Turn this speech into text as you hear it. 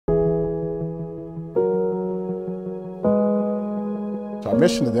Our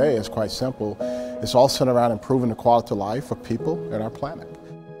mission today is quite simple. It's all centered around improving the quality of life of people and our planet.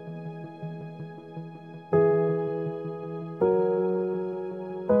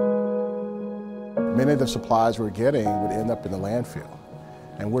 Many of the supplies we're getting would end up in the landfill.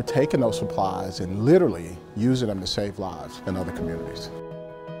 And we're taking those supplies and literally using them to save lives in other communities.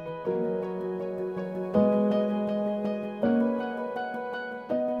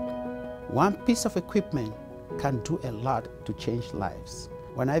 One piece of equipment can do a lot to change lives.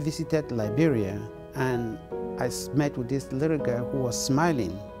 When I visited Liberia and I met with this little girl who was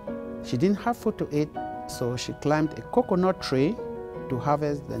smiling, she didn't have food to eat, so she climbed a coconut tree to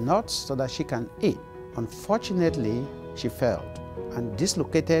harvest the nuts so that she can eat. Unfortunately, she fell and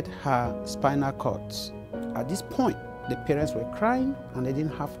dislocated her spinal cords. At this point, the parents were crying and they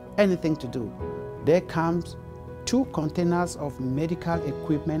didn't have anything to do. There comes 2 containers of medical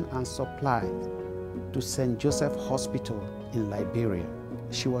equipment and supplies to St. Joseph Hospital in Liberia.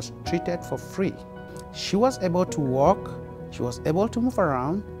 She was treated for free. She was able to walk, she was able to move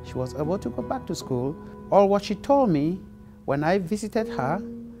around, she was able to go back to school. All what she told me when I visited her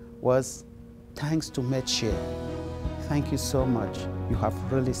was, "Thanks to MedShare. Thank you so much. You have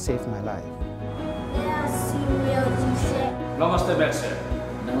really saved my life." Namaste, MedShare.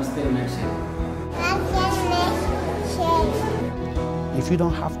 Namaste, MedShare. If you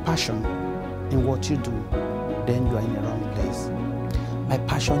don't have passion in what you do, then you are in the wrong place. My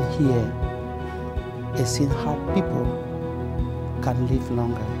passion here is seeing how people can live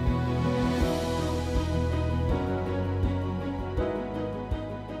longer.